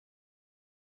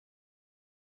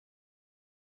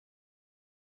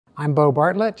I'm Bo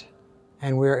Bartlett,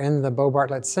 and we're in the Bo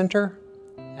Bartlett Center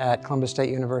at Columbus State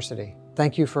University.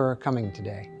 Thank you for coming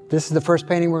today. This is the first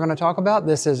painting we're going to talk about.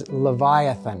 This is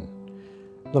Leviathan.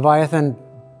 Leviathan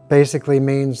basically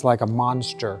means like a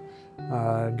monster.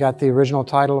 Got the original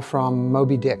title from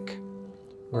Moby Dick,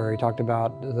 where he talked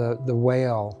about the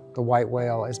whale, the white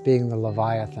whale, as being the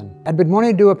Leviathan. I'd been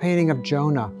wanting to do a painting of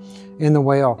Jonah in the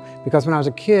whale because when I was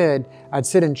a kid, I'd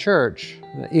sit in church,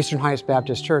 the Eastern Heights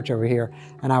Baptist Church over here,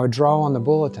 and I would draw on the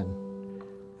bulletin.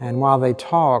 And while they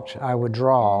talked, I would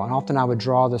draw, and often I would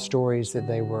draw the stories that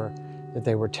they were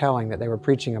telling, that they were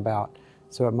preaching about.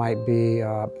 So it might be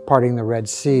parting the Red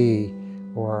Sea,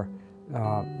 or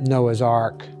Noah's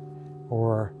Ark,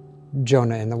 or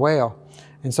Jonah in the whale.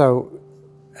 And so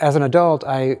as an adult,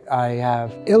 I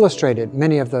have illustrated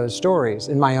many of those stories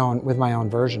with my own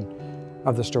version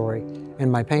of the story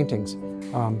in my paintings.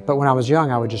 But when I was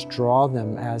young, I would just draw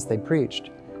them as they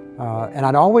preached. And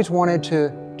I'd always wanted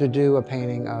to do a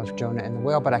painting of Jonah and the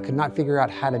whale, but I could not figure out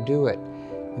how to do it.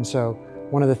 And so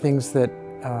one of the things that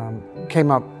came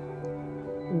up,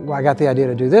 I got the idea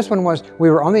to do this one was, we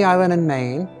were on the island in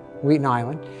Maine, Wheaton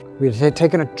Island. We had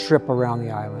taken a trip around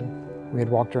the island. We had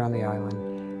walked around the island,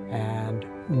 and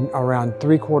around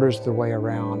 3/4 of the way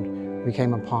around, we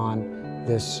came upon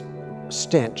this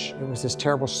stench. It was this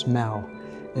terrible smell.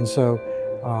 And so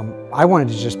I wanted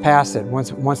to just pass it.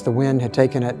 Once the wind had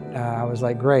taken it, I was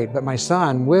like, great. But my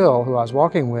son, Will, who I was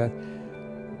walking with,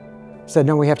 said,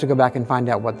 no, we have to go back and find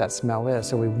out what that smell is.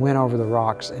 So we went over the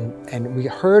rocks, and we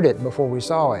heard it before we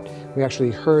saw it. We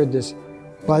actually heard this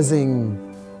buzzing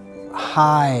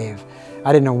hive.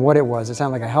 I didn't know what it was. It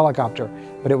sounded like a helicopter,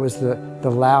 but it was the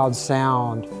loud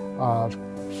sound of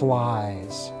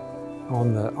flies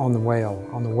on the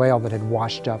whale that had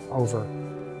washed up over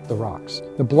the rocks.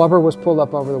 The blubber was pulled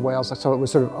up over the whale, so it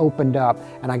was sort of opened up,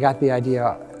 and I got the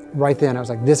idea right then. I was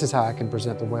like, this is how I can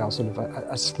present the whale, sort of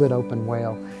a slit open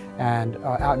whale. And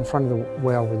out in front of the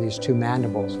whale were these two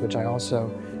mandibles, which I also,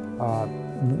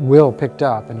 Will picked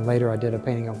up, and later I did a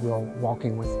painting of Will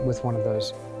walking with one of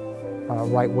those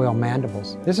right whale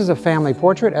mandibles. This is a family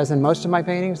portrait, as in most of my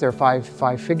paintings. There are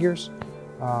five figures.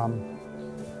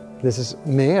 This is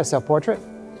me, a self-portrait,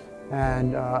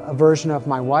 and a version of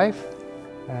my wife,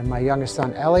 and my youngest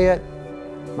son, Elliot,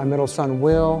 my middle son,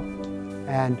 Will,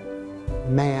 and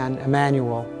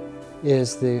Emmanuel,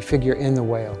 is the figure in the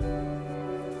whale.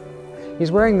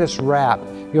 He's wearing this wrap.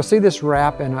 You'll see this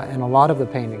wrap in a lot of the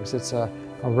paintings. It's a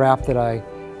wrap that I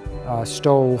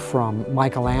stole from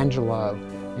Michelangelo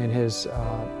in his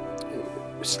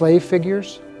slave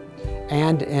figures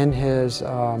and in his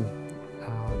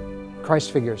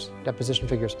Christ figures, deposition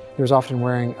figures. He was often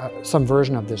wearing some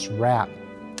version of this wrap.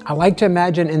 I like to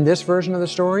imagine in this version of the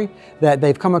story that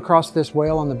they've come across this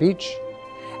whale on the beach,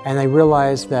 and they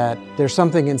realize that there's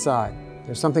something inside.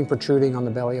 There's something protruding on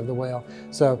the belly of the whale.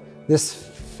 So this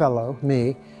fellow,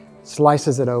 me,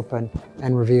 slices it open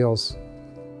and reveals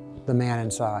the man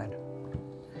inside.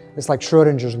 It's like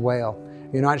Schrodinger's whale.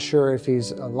 You're not sure if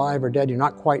he's alive or dead. You're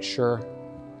not quite sure.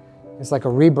 It's like a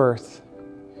rebirth.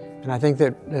 And I think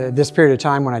that this period of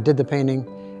time when I did the painting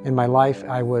in my life,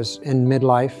 I was in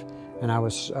midlife and I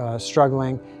was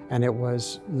struggling, and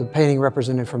the painting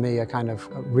represented for me a kind of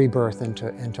rebirth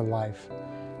into life,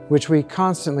 which we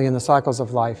constantly in the cycles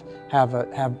of life have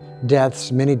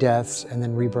deaths, many deaths, and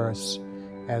then rebirths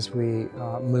as we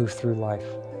move through life.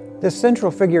 This central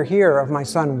figure here of my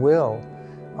son Will,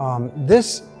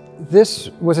 this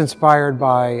was inspired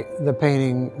by the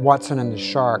painting Watson and the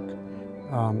Shark.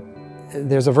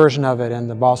 There's a version of it in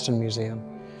the Boston Museum.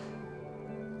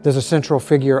 There's a central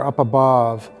figure up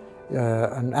above,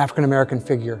 an African-American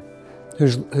figure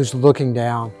who's looking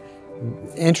down.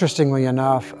 Interestingly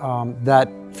enough, that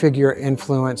figure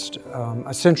influenced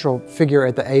a central figure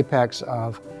at the apex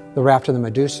of the Raft of the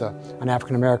Medusa, an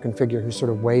African-American figure who's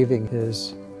sort of waving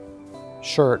his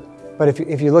shirt. But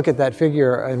if you look at that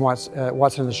figure in Watson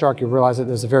and the Shark, you realize that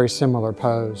there's a very similar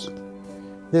pose.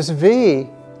 This V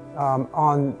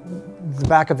on the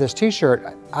back of this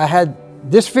t-shirt,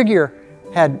 this figure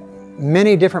had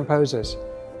many different poses.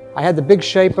 I had the big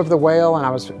shape of the whale, and I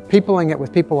was peopling it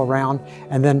with people around,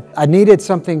 and then I needed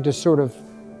something to sort of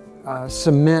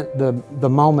cement the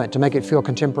moment, to make it feel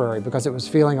contemporary, because it was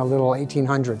feeling a little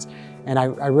 1800s. And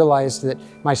I realized that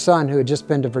my son, who had just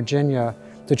been to Virginia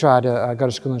to try to go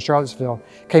to school in Charlottesville,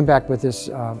 came back with this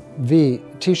V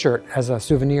t-shirt as a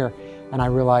souvenir, and I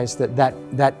realized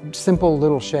that simple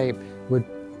little shape would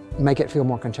make it feel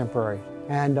more contemporary.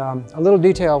 And a little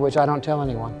detail which I don't tell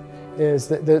anyone is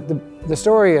that the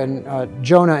story in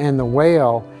Jonah and the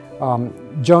whale,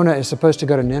 Jonah is supposed to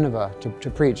go to Nineveh to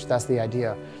preach. That's the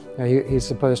idea. He's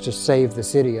supposed to save the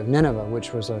city of Nineveh,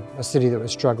 which was a city that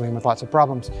was struggling with lots of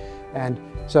problems. And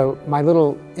so my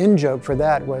little in-joke for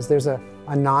that was there's a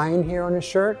 9 here on his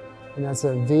shirt, and that's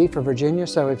a V for Virginia.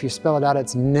 So if you spell it out,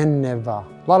 it's Nineveh.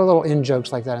 A lot of little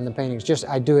in-jokes like that in the paintings.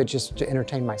 I do it just to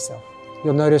entertain myself.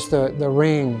 You'll notice the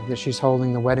ring that she's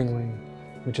holding, the wedding ring,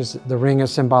 which is the ring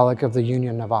is symbolic of the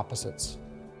union of opposites.